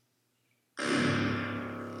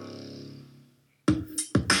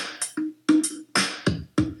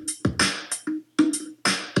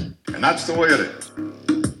And that's the way it is.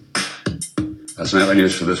 That's nightly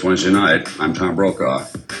news for this Wednesday night. I'm Tom Brokaw.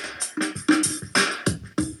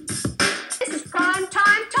 This is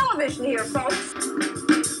prime-time television here, folks.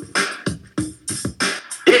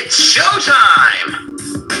 It's showtime!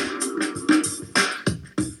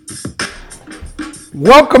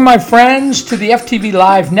 Welcome, my friends, to the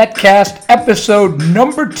FTVLive Netcast episode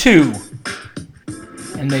number 2.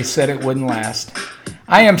 And they said it wouldn't last.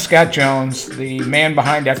 I am Scott Jones, the man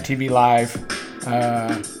behind FTVLive.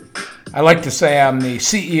 I like to say I'm the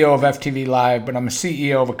CEO of FTVLive, but I'm a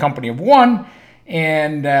CEO of a company of one,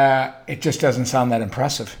 and it just doesn't sound that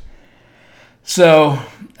impressive. So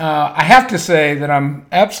I have to say that I'm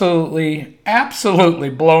absolutely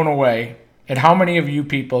blown away at how many of you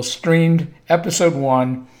people streamed episode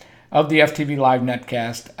 1 of the FTVLive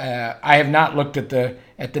Netcast. I have not looked at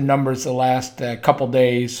the numbers the last couple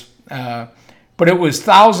days, but it was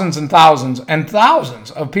thousands and thousands and thousands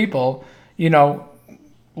of people,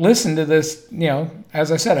 listen to this,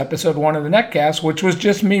 as I said, episode 1 of the Netcast, which was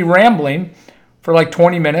just me rambling for like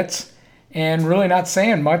 20 minutes and really not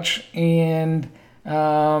saying much. And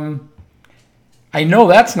I know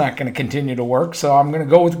that's not going to continue to work, so I'm going to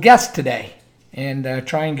go with guests today and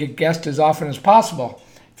try and get guests as often as possible.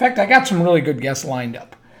 In fact, I got some really good guests lined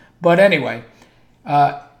up. But anyway,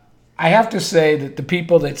 I have to say that the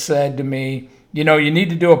people that said to me, you need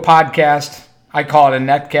to do a podcast, I call it a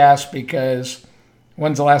Netcast because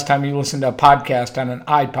when's the last time you listened to a podcast on an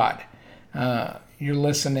iPod? You're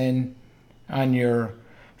listening on your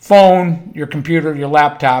phone, your computer, your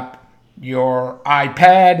laptop, your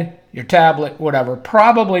iPad, your tablet, whatever.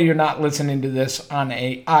 Probably you're not listening to this on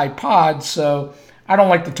an iPod, so I don't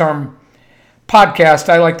like the term podcast.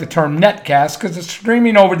 I like the term Netcast because it's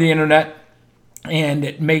streaming over the internet, and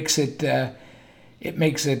it makes it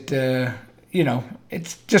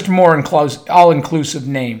it's just a more all-inclusive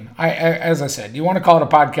name. As I said, you want to call it a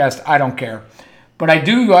podcast, I don't care. But I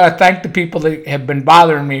do thank the people that have been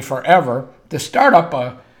bothering me forever to start up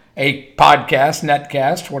a podcast,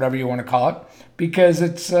 Netcast, whatever you want to call it, because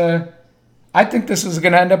it's. I think this is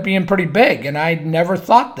going to end up being pretty big, and I never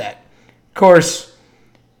thought that. Of course,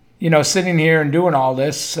 sitting here and doing all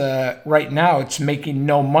this right now, it's making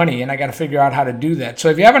no money, and I got to figure out how to do that. So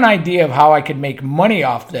if you have an idea of how I could make money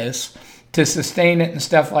off this to sustain it and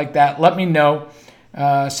stuff like that, let me know.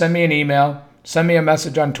 Send me an email. Send me a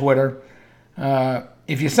message on Twitter.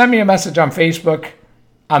 If you send me a message on Facebook,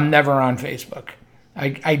 I'm never on Facebook.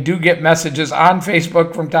 I do get messages on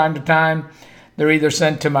Facebook from time to time. They're either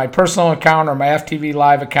sent to my personal account or my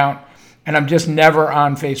FTVLive account, and I'm just never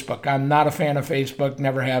on Facebook. I'm not a fan of Facebook,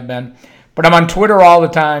 never have been. But I'm on Twitter all the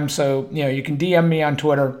time, so you can DM me on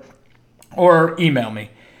Twitter or email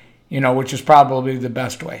me, which is probably the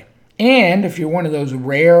best way. And if you're one of those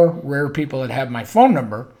rare people that have my phone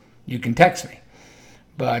number, you can text me.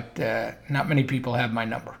 But not many people have my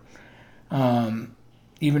number.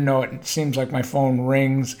 Even though it seems like my phone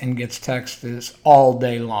rings and gets texts all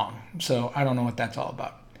day long. So I don't know what that's all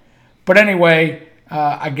about. But anyway,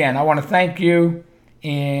 again, I want to thank you.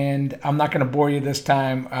 And I'm not going to bore you this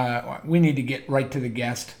time. We need to get right to the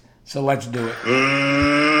guest. So let's do it.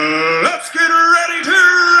 Let's get ready to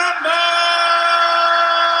rumble!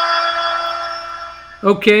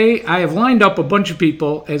 Okay, I have lined up a bunch of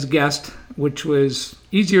people as guests, which was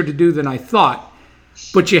easier to do than I thought.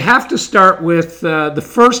 But you have to start with the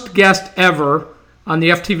first guest ever on the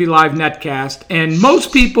FTVLive Netcast, and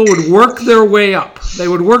most people would work their way up. They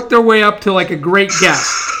would work their way up to like a great guest.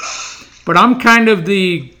 But I'm kind of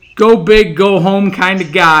the go big, go home kind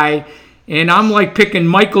of guy, and I'm like picking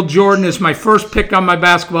Michael Jordan as my first pick on my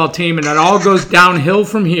basketball team, and it all goes downhill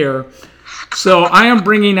from here. So I am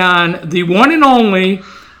bringing on the one and only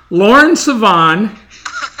Lauren Sivan.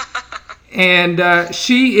 And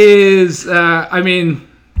she is, most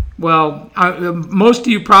of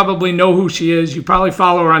you probably know who she is. You probably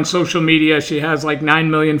follow her on social media. She has like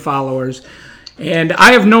 9 million followers. And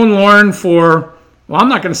I have known Lauren for, I'm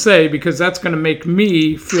not going to say because that's going to make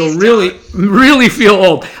me feel really feel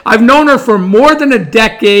old. I've known her for more than a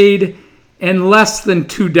decade and less than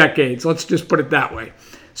 2 decades. Let's just put it that way.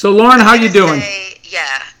 So, Lauren, how you doing?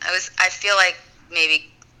 I feel like maybe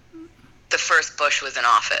the first Bush was in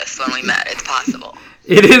office when we met. It's possible.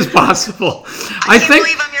 It is possible. I can't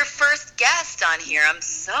believe I'm your first guest on here. I'm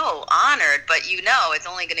so honored, but it's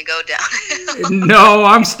only going to go down. No,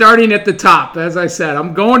 I'm starting at the top. As I said,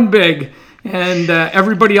 I'm going big, and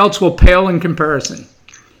everybody else will pale in comparison.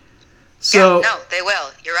 So, no, they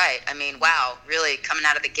will. You're right. I mean, wow, really coming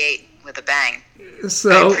out of the gate with a bang.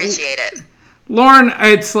 So, I appreciate it. Lauren,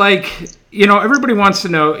 it's like, everybody wants to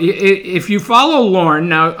know, if you follow Lauren,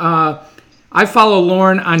 now, I follow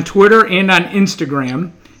Lauren on Twitter and on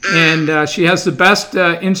Instagram, and she has the best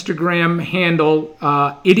Instagram handle,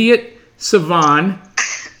 Idiot Sivan,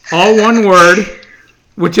 all one word,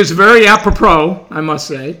 which is very apropos, I must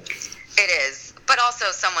say. It is, but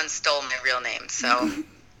also someone stole my real name, so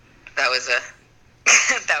that was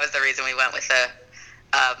the reason we went with a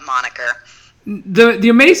moniker. The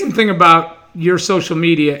amazing thing about your social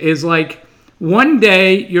media is like one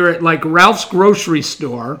day you're at like Ralph's grocery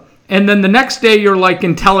store, and then the next day you're like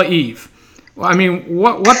in Tel Aviv. I mean,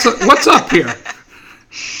 what's up here?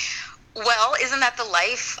 Well, isn't that the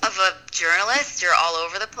life of a journalist? You're all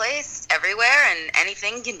over the place, everywhere, and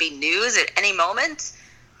anything can be news at any moment.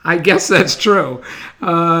 I guess that's true.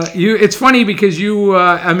 It's funny because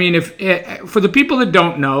if for the people that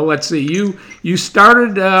don't know, let's see, you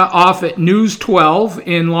started off at News 12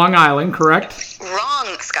 in Long Island, correct?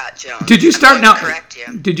 Wrong, Scott Jones. Did you start now? Correct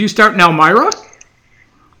you. Did you start in Elmira?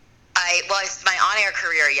 My on-air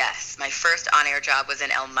career, yes. My first on-air job was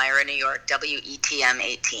in Elmira, New York, WETM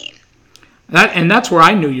 18. That's where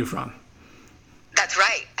I knew you from. That's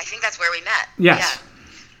right. I think that's where we met. Yes. Yeah.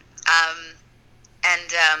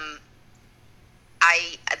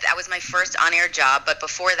 That was my first on-air job, but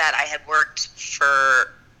before that I had worked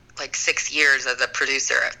for like 6 years as a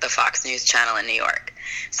producer at the Fox News channel in New York.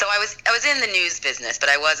 So I was in the news business, but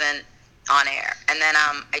I wasn't on air. And then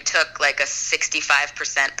I took like a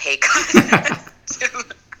 65% pay cut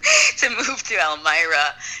to move to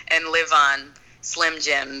Elmira and live on Slim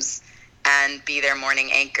Jims and be their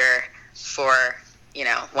morning anchor for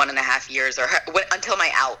 1.5 years or until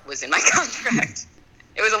my out was in my contract.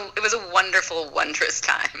 It was a wonderful, wondrous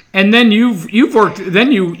time. And then you've worked.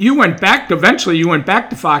 Then you went back. Eventually, you went back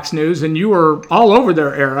to Fox News, and you were all over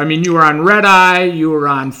their air. I mean, you were on Red Eye. You were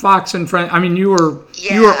on Fox and Friends. I mean, you were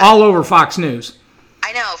all over Fox News.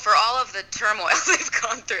 I know. For all of the turmoil they've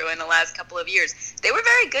gone through in the last couple of years, they were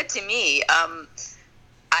very good to me.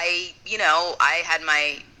 I had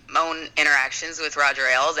my own interactions with Roger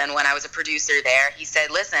Ailes, and when I was a producer there, he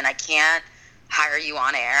said, "Listen, I can't hire you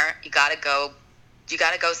on air. You got to go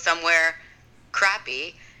somewhere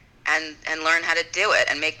crappy and learn how to do it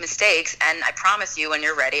and make mistakes, and I promise you when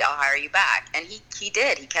you're ready I'll hire you back." And he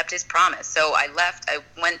did. He kept his promise. So I left. I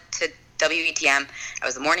went to WETM. I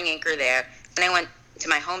was the morning anchor there. Then I went to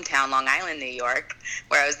my hometown, Long Island, New York,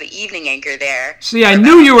 where I was the evening anchor there. See, I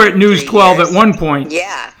knew you were at News 12 at one point.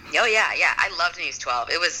 Yeah. Oh, yeah. I loved News 12.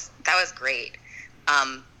 That was great.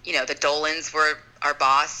 The Dolans were our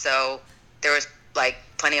boss, so there was like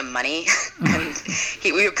plenty of money, and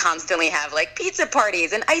we would constantly have like pizza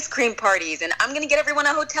parties and ice cream parties, and I'm going to get everyone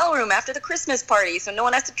a hotel room after the Christmas party so no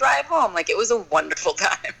one has to drive home. Like, it was a wonderful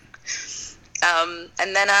time.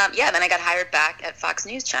 And then I got hired back at Fox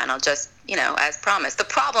News Channel, just, as promised. The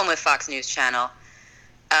problem with Fox News Channel,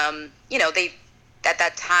 they, at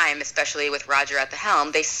that time, especially with Roger at the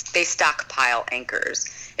helm, they stockpile anchors.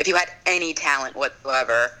 If you had any talent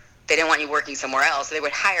whatsoever, they didn't want you working somewhere else. They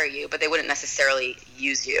would hire you, but they wouldn't necessarily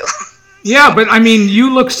use you. Yeah, but I mean,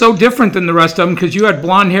 you look so different than the rest of them because you had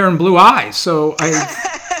blonde hair and blue eyes. So I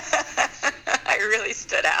really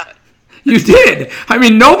stood out. You did. I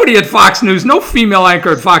mean, nobody at Fox News, no female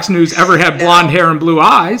anchor at Fox News ever had blonde hair and blue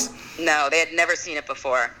eyes. No, they had never seen it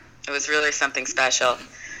before. It was really something special.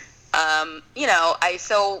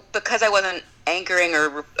 Because I wasn't anchoring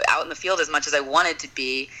or out in the field as much as I wanted to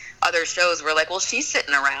be, other shows were like, well, she's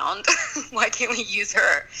sitting around. Why can't we use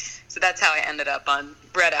her? So that's how I ended up on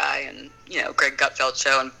Red Eye and, Greg Gutfeld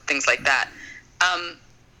show and things like that.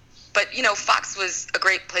 But Fox was a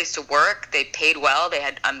great place to work. They paid well. They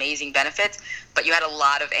had amazing benefits. But you had a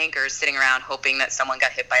lot of anchors sitting around hoping that someone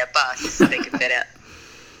got hit by a bus so they could fit in.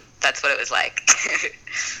 That's what it was like.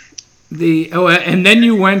 And then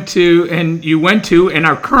you went to and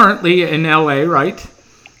are currently in LA, right?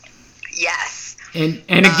 Yes. And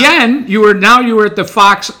again, you were at the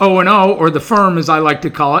Fox O&O, or the Firm as I like to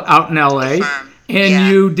call it, out in LA. The Firm. And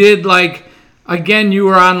you did you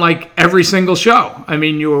were on like every single show. I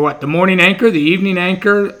mean, you were the morning anchor, the evening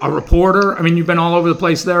anchor, a reporter. I mean, you've been all over the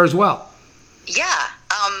place there as well. Yeah.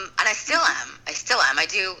 And I still am. I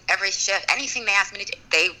do every shift. Anything they ask me to do.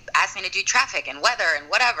 They ask me to do traffic and weather and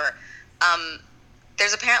whatever.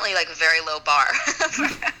 There's apparently like a very low bar.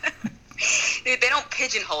 They don't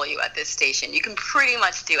pigeonhole you at this station. You can pretty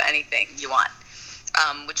much do anything you want,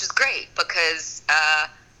 which is great because,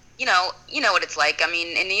 you know what it's like. I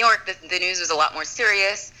mean, in New York, the news was a lot more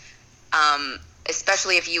serious,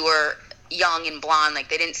 especially if you were young and blonde. Like,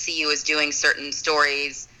 they didn't see you as doing certain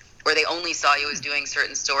stories, or they only saw you as doing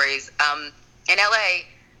certain stories. In LA,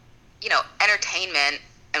 entertainment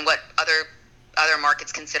and what other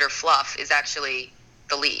markets consider fluff is actually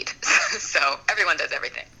the lead. So everyone does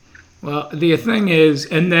everything. Well, the thing is,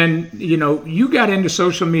 and then, you got into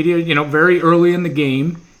social media, very early in the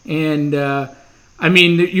game. And,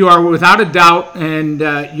 you are without a doubt, and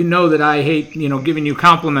you know that I hate, giving you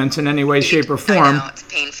compliments in any way, shape, or form. I know, it's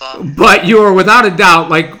painful. But you are without a doubt,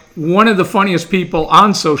 like, one of the funniest people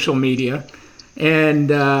on social media.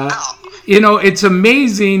 And, it's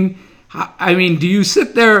amazing. Do you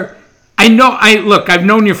sit there? I've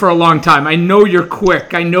known you for a long time. I know you're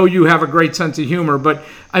quick. I know you have a great sense of humor. But,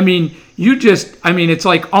 it's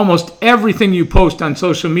like almost everything you post on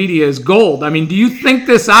social media is gold. Do you think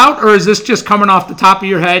this out, or is this just coming off the top of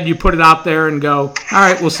your head? You put it out there and go, all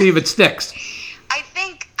right, we'll see if it sticks. I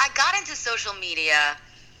think I got into social media,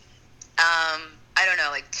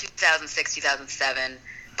 2006, 2007,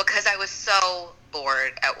 because I was so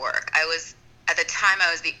bored at work. At the time,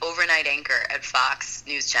 I was the overnight anchor at Fox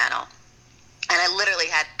News Channel. And I literally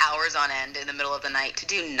had hours on end in the middle of the night to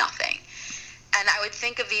do nothing. And I would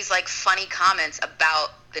think of these like funny comments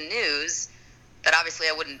about the news that obviously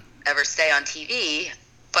I wouldn't ever say on TV.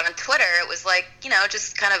 But on Twitter, it was like,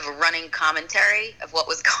 just kind of a running commentary of what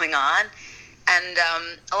was going on. And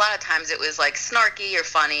a lot of times it was like snarky or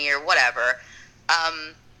funny or whatever.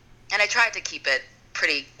 And I tried to keep it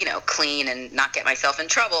pretty, clean and not get myself in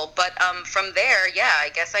trouble. But from there, I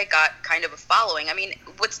guess I got kind of a following.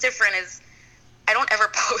 What's different is I don't ever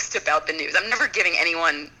post about the news. I'm never giving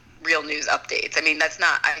anyone real news updates. That's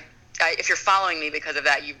not, if you're following me because of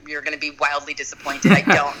that, you're going to be wildly disappointed. I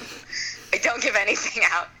don't give anything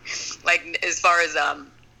out, like, as far as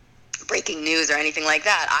breaking news or anything like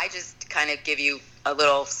that. I just kind of give you a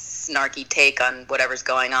little snarky take on whatever's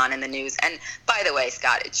going on in the news. And by the way,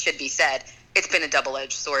 Scott, it should be said, it's been a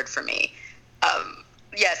double-edged sword for me.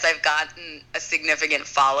 Yes, I've gotten a significant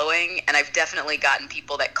following, and I've definitely gotten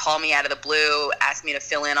people that call me out of the blue, ask me to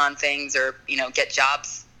fill in on things or, get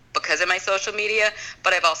jobs because of my social media.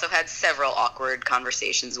 But I've also had several awkward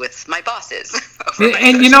conversations with my bosses.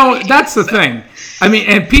 That's the thing.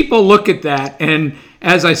 And people look at that, and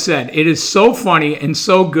as I said, it is so funny and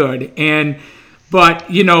so good. But,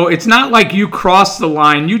 it's not like you cross the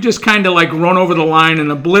line. You just kind of like run over the line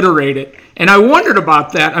and obliterate it. And I wondered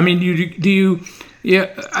about that.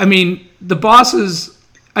 The bosses,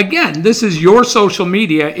 again, this is your social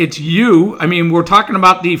media. It's you. We're talking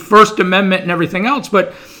about the First Amendment and everything else,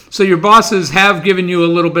 but so your bosses have given you a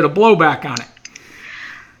little bit of blowback on it.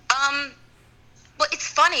 Well, it's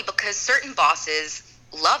funny because certain bosses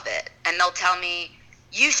love it, and they'll tell me,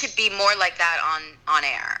 you should be more like that on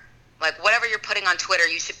air. Like, whatever you're putting on Twitter,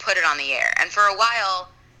 you should put it on the air. And for a while,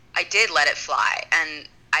 I did let it fly, and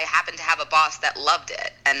I happened to have a boss that loved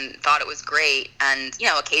it and thought it was great. And,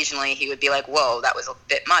 occasionally he would be like, whoa, that was a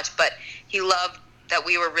bit much. But he loved that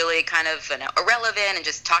we were really kind of irrelevant and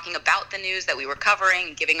just talking about the news that we were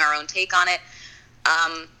covering, giving our own take on it.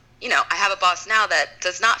 I have a boss now that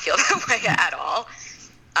does not feel that way at all.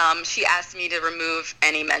 She asked me to remove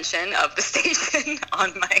any mention of the station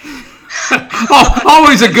on my...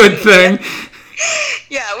 Always a good thing.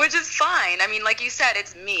 Yeah, which is fine. Like you said,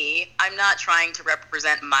 it's me. I'm not trying to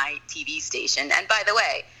represent my TV station. And by the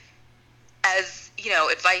way, as,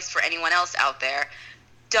 advice for anyone else out there,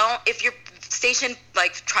 if your station,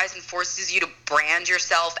 like, tries and forces you to brand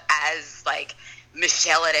yourself as, like,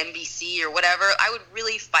 Michelle at NBC or whatever, I would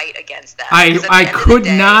really fight against that. I could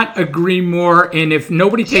not agree more. And if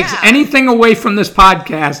nobody takes anything away from this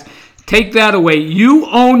podcast, take that away. You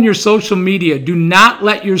own your social media. Do not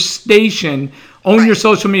let your station own your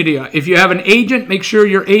social media. If you have an agent, make sure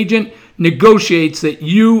your agent negotiates that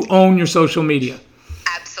you own your social media.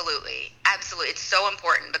 Absolutely. It's so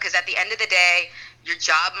important because at the end of the day, your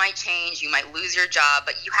job might change. You might lose your job,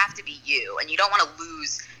 but you have to be you. And you don't want to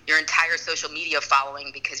lose your entire social media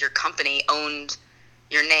following because your company owned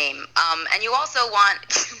your name. And you also want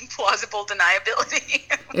plausible deniability.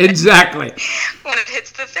 Exactly. When it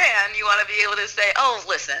hits the fan, you want to be able to say, oh,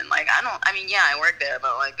 listen, like, I work there,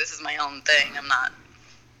 but, like, this is my own thing. I'm not.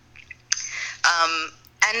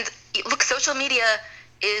 And look, social media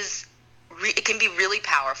it can be really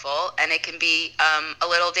powerful, and it can be a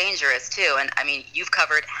little dangerous too. And you've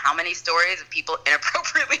covered how many stories of people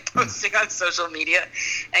inappropriately posting on social media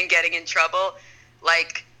and getting in trouble.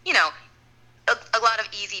 Like, a lot of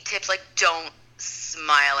easy tips, like don't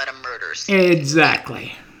smile at a murder scene.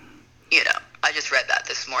 Exactly. I just read that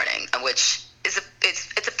this morning, which is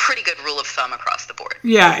it's a pretty good rule of thumb across the board.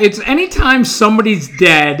 Yeah, it's anytime somebody's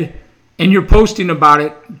dead and you're posting about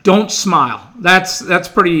it, don't smile. That's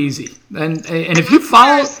pretty easy. And if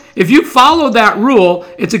you follow that rule,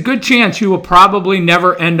 it's a good chance you will probably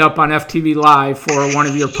never end up on FTV Live for one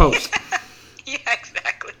of your posts. Yeah,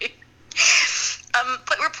 exactly.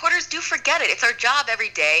 do forget it. It's our job every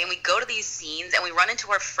day, and we go to these scenes, and we run into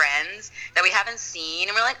our friends that we haven't seen,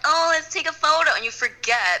 and we're like, oh, let's take a photo, and you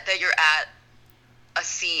forget that you're at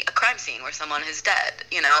a crime scene where someone is dead.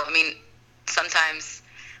 You know, I mean, sometimes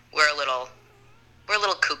we're a little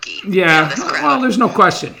kooky. Yeah, this crowd. well, there's no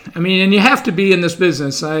question. I mean, and you have to be in this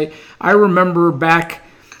business. I remember back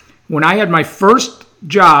when I had my first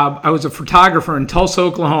job, I was a photographer in Tulsa,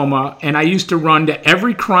 Oklahoma, and I used to run to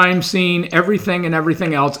every crime scene, everything and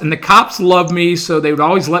everything else. And the cops loved me, so they would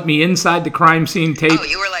always let me inside the crime scene tape. Oh,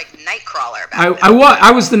 you were like Nightcrawler back then.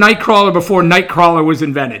 I was the Nightcrawler before Nightcrawler was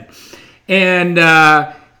invented. And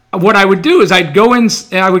what I would do is I would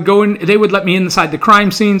go in, they would let me inside the crime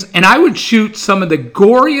scenes, and I would shoot some of the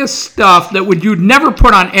goriest stuff that you'd never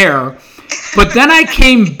put on air. But then I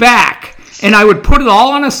came back, and I would put it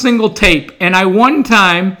all on a single tape. And I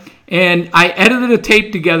I edited a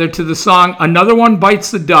tape together to the song Another One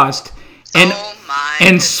Bites the Dust.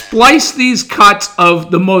 And spliced these cuts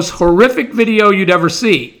of the most horrific video you'd ever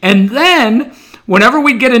see. And then, whenever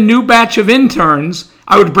we'd get a new batch of interns,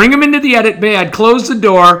 I would bring them into the edit bay, I'd close the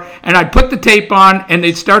door, and I'd put the tape on, and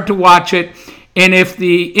they'd start to watch it. And if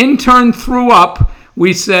the intern threw up,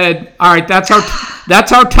 we said, all right, that's our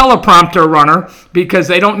teleprompter runner, because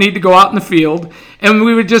they don't need to go out in the field. And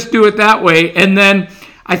we would just do it that way. And then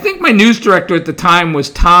I think my news director at the time was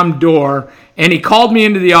Tom Dorr, and he called me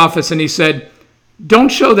into the office and he said, don't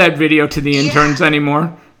show that video to the interns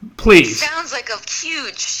anymore, please. It sounds like a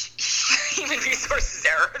huge human resources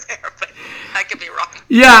error there, but I could be wrong.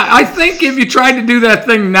 Yeah, I think if you tried to do that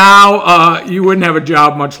thing now, you wouldn't have a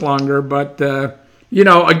job much longer. But,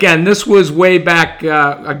 again, this was way back,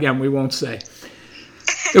 again, we won't say.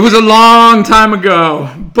 It was a long time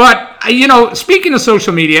ago. But, speaking of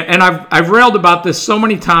social media, and I've railed about this so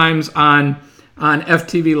many times on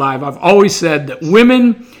FTV Live, I've always said that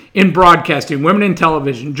women in broadcasting, women in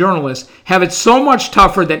television, journalists, have it so much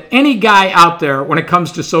tougher than any guy out there when it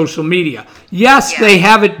comes to social media. Yes, they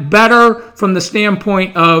have it better from the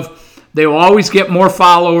standpoint of they will always get more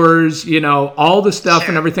followers, all the stuff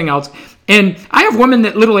and everything else. And I have women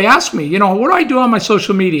that literally ask me, what do I do on my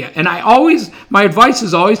social media? And my advice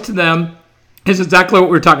is always to them is exactly what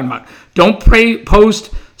we were talking about. Don't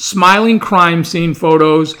post smiling crime scene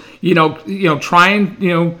photos, try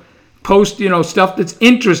and, post, stuff that's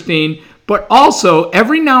interesting, but also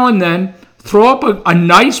every now and then throw up a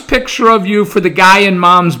nice picture of you for the guy in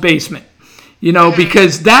mom's basement,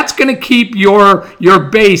 because that's going to keep your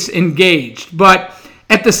base engaged. But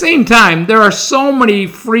at the same time, there are so many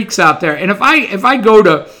freaks out there. And if I go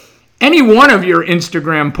to any one of your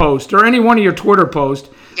Instagram posts or any one of your Twitter posts,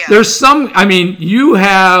 there's some, you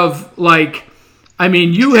have the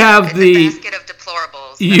basket of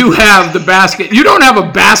deplorables. You have the basket. You don't have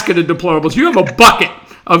a basket of deplorables. You have a bucket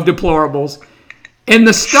of deplorables. And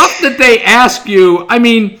the stuff that they ask you, I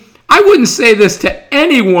wouldn't say this to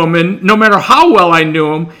any woman, no matter how well I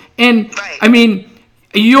knew them. And,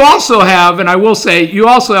 you also have, and I will say, you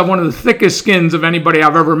also have one of the thickest skins of anybody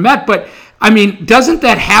I've ever met. But, doesn't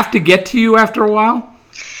that have to get to you after a while?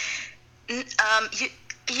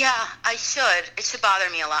 Yeah, I should. It should bother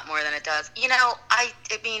me a lot more than it does.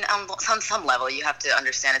 On some level, you have to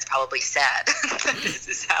understand it's probably sad that this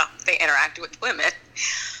is how they interact with women.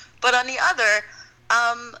 But on the other,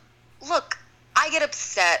 look, I get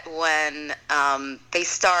upset when they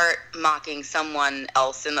start mocking someone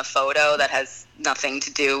else in the photo that has nothing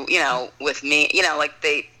to do, with me.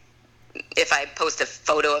 If I post a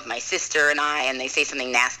photo of my sister and they say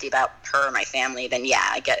something nasty about her or my family, then yeah,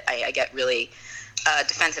 I get really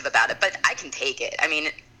defensive about it, but I can take it.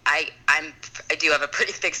 I do have a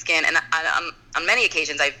pretty thick skin, and on many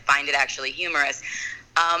occasions I find it actually humorous.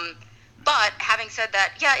 But having said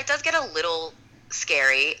that, yeah, it does get a little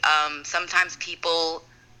scary. Sometimes people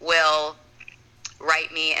will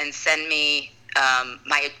write me and send me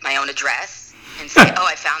my own address and say, "Oh,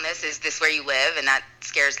 I found this. Is this where you live?" And that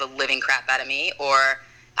scares the living crap out of me. Or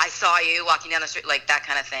I saw you walking down the street, like that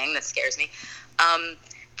kind of thing. That scares me.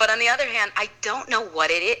 But on the other hand, I don't know what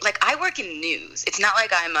it is. Like, I work in news. It's not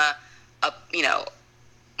like I'm a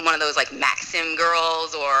one of those like Maxim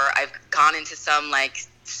girls, or I've gone into some like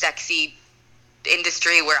sexy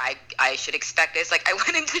industry where I should expect this. Like, I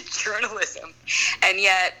went into journalism, and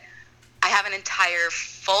yet I have an entire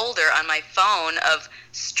folder on my phone of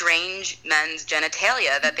strange men's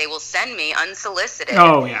genitalia that they will send me unsolicited.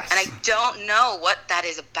 Oh yes. And I don't know what that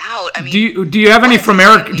is about. Do you have any from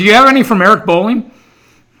Eric? Do you have any from Eric Bowling?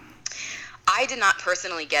 I did not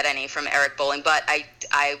personally get any from Eric Bowling, but I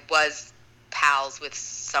was pals with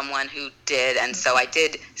someone who did, and so I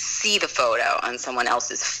did see the photo on someone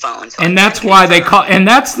else's phone. So and that's why they call, and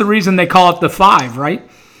that's the reason they call it the 5, right?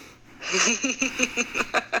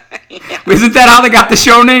 Yeah. Isn't that how they got the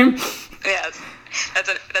show name? Yes.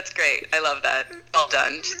 That's great. I love that. Well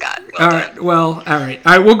done, Scott. All right. Well, all right.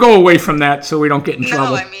 We'll go away from that so we don't get in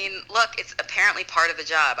trouble. No, I mean, look, it's apparently part of the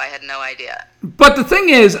job. I had no idea. But the thing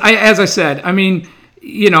is, as I said, I mean,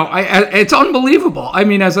 it's unbelievable. I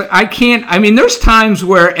mean, there's times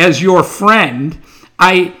where, as your friend,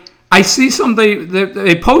 I see somebody,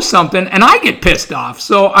 they post something, and I get pissed off.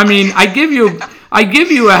 So, I mean, I give you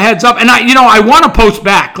a heads up, and I want to post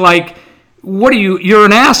back, like, what are you? You're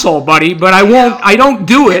an asshole, buddy. But I won't. I don't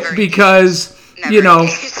do it because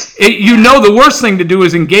the worst thing to do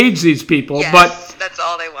is engage these people. Yes, but that's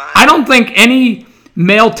all they want. I don't think any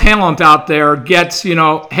male talent out there gets,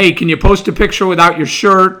 hey, can you post a picture without your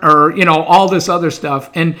shirt, or all this other stuff.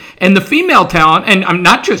 And the female talent, and I'm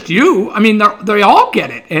not just you. I mean, they all get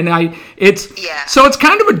it. And so it's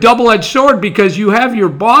kind of a double-edged sword, because you have your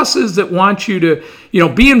bosses that want you to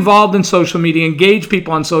be involved in social media, engage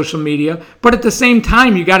people on social media, but at the same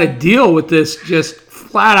time, you got to deal with this just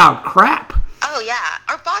flat-out crap. Oh, yeah.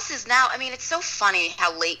 Our bosses now, I mean, it's so funny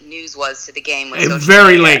how late news was to the game with social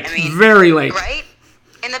Very media. late. I mean, very late. Right?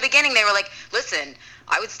 In the beginning, they were like, listen,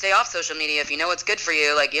 I would stay off social media if you know what's good for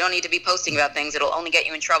you. Like, you don't need to be posting about things. It'll only get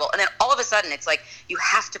you in trouble. And then all of a sudden, it's like, you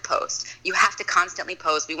have to post. You have to constantly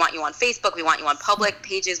post. We want you on Facebook. We want you on public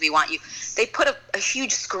pages. We want you. They put a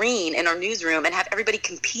huge screen in our newsroom and have everybody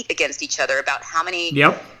compete against each other about how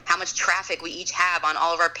much traffic we each have on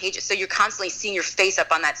all of our pages. So you're constantly seeing your face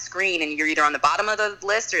up on that screen, and you're either on the bottom of the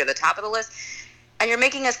list or the top of the list. And you're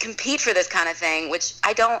making us compete for this kind of thing, which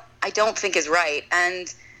I don't think is right.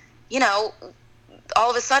 And, all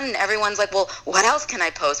of a sudden everyone's like, well, what else can I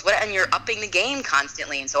post? And you're upping the game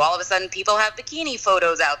constantly. And so all of a sudden people have bikini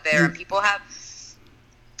photos out there, and people have,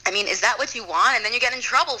 I mean, is that what you want? And then you get in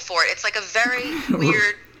trouble for it. It's like a very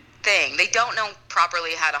weird thing. They don't know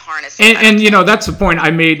properly how to harness it. And that's the point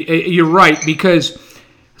I made. You're right, because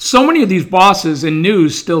so many of these bosses in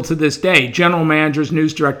news still to this day, general managers,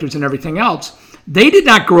 news directors, and everything else, they did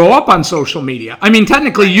not grow up on social media. I mean,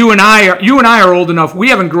 technically, you and I are old enough. We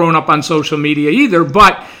haven't grown up on social media either,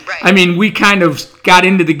 but right. I mean, we kind of got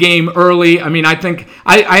into the game early. I mean, I think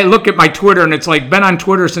I look at my Twitter, and it's like been on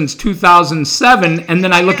Twitter since 2007, and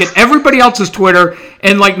then I look at everybody else's Twitter,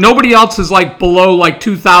 and like nobody else is like below like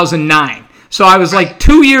 2009. So I was like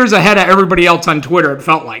 2 years ahead of everybody else on Twitter, it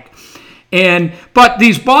felt like. But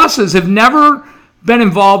these bosses have never been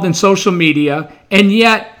involved in social media, and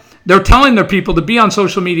yet they're telling their people to be on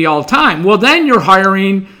social media all the time. Well, then you're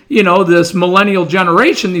hiring, this millennial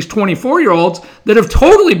generation, these 24-year-olds that have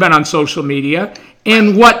totally been on social media,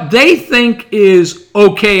 and what they think is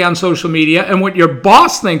okay on social media and what your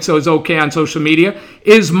boss thinks is okay on social media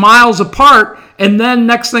is miles apart. And then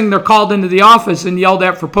next thing, they're called into the office and yelled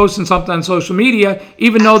at for posting something on social media,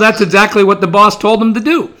 even though that's exactly what the boss told them to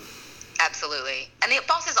do. Absolutely. And the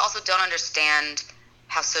bosses also don't understand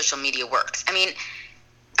how social media works. I mean,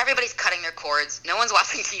 everybody's cutting their cords. No one's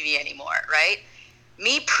watching TV anymore, right?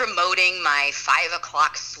 Me promoting my 5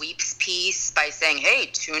 o'clock sweeps piece by saying, hey,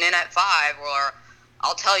 tune in at 5, or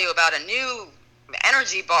I'll tell you about a new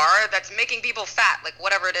energy bar that's making people fat, like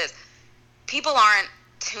whatever it is. People aren't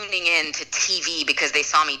tuning in to TV because they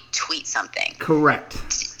saw me tweet something. Correct.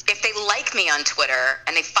 If they like me on Twitter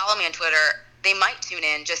and they follow me on Twitter, they might tune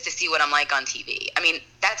in just to see what I'm like on TV. I mean,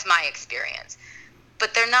 that's my experience.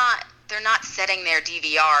 But they're not setting their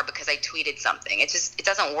DVR because I tweeted something. It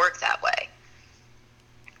doesn't work that way.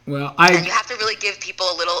 Well, and you have to really give people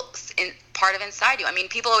a little part of inside you. I mean,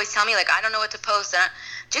 people always tell me, like, I don't know what to post.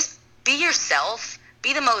 Just be yourself.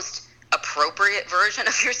 Be the most appropriate version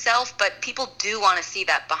of yourself. But people do want to see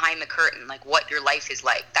that behind the curtain, like what your life is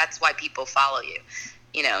like. That's why people follow you.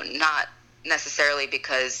 Not necessarily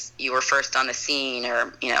because you were first on the scene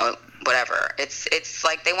or, whatever. It's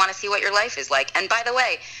like they want to see what your life is like. And by the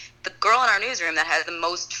way, the girl in our newsroom that has the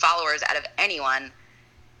most followers out of anyone,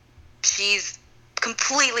 she's a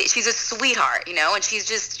sweetheart, and all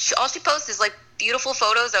she posts is like beautiful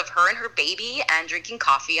photos of her and her baby and drinking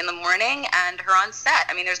coffee in the morning and her on set.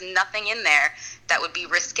 I mean, there's nothing in there that would be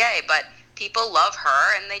risque, but people love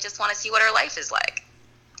her and they just want to see what her life is like.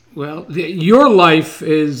 Well, your life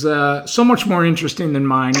is so much more interesting than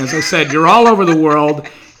mine. As I said, you're all over the world.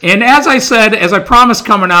 And as I promised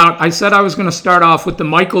coming out, I said I was going to start off with the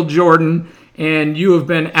Michael Jordan, and you have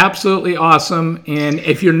been absolutely awesome. And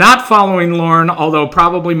if you're not following Lauren, although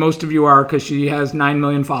probably most of you are because she has 9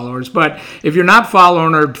 million followers, but if you're not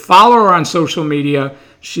following her, follow her on social media.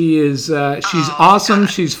 She's awesome. God.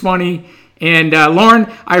 She's funny. And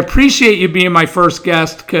Lauren, I appreciate you being my first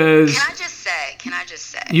guest because... Can I just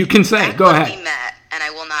say? You can say. Go ahead. We met, and I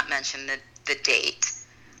will not mention the date.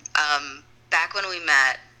 back when we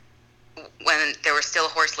met, when there were still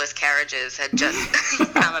horseless carriages had just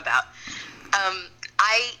come about,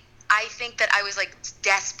 I think that I was like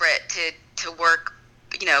desperate to work,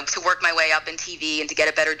 to work my way up in TV and to get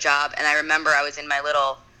a better job. And I remember I was in my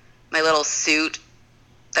little suit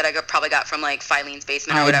that I probably got from like Filene's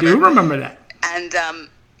basement or whatever. I do remember that. And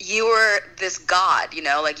you were this god,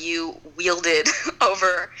 like you wielded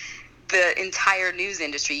over the entire news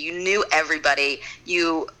industry. You knew everybody.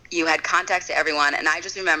 You had contacts to everyone. And I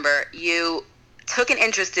just remember you took an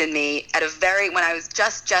interest in me when I was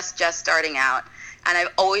just starting out. And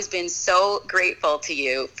I've always been so grateful to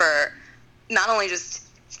you for not only just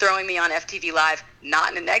throwing me on FTV Live,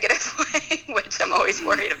 not in a negative way, which I'm always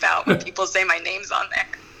worried about when people say my name's on there,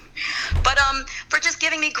 but for just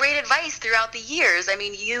giving me great advice throughout the years. I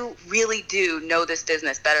mean, you really do know this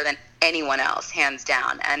business better than anyone else, hands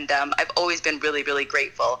down. And I've always been really, really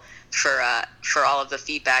grateful for all of the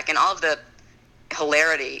feedback and all of the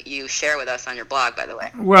hilarity you share with us on your blog, by the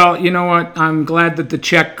way. Well, you know what? I'm glad that the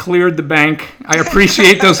check cleared the bank. I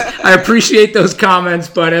appreciate those. I appreciate those comments.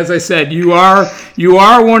 But as I said, you are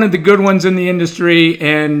one of the good ones in the industry,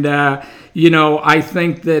 and I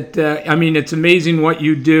think that it's amazing what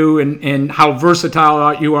you do and how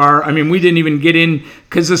versatile you are. I mean, we didn't even get in,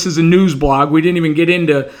 because this is a news blog. We didn't even get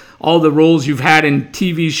into all the roles you've had in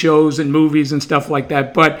TV shows and movies and stuff like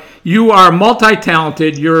that. But you are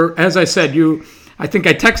multi-talented. As I said, I think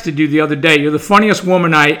I texted you the other day. You're the funniest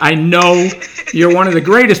woman I know. You're one of the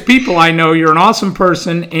greatest people I know. You're an awesome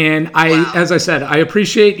person. And as I said, I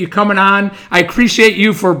appreciate you coming on. I appreciate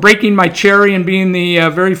you for breaking my cherry and being the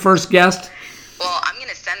very first guest. Well, I'm going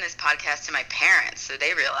to send this podcast to my parents so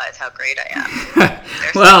they realize how great I am.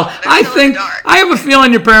 I have a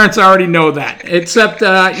feeling your parents already know that. Except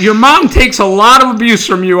your mom takes a lot of abuse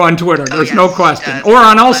from you on Twitter. There's no question. Or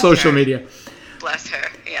on all social media. Bless her.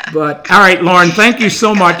 Yeah. But all right, Lauren, thank you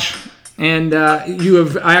so much, and you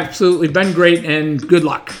have absolutely been great, and good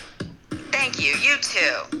luck. Thank you. You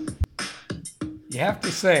too. You have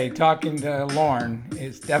to say, talking to Lauren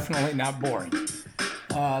is definitely not boring.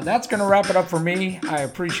 That's going to wrap it up for me. I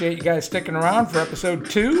appreciate you guys sticking around for episode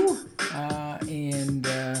 2, and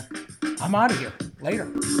I'm out of here. Later.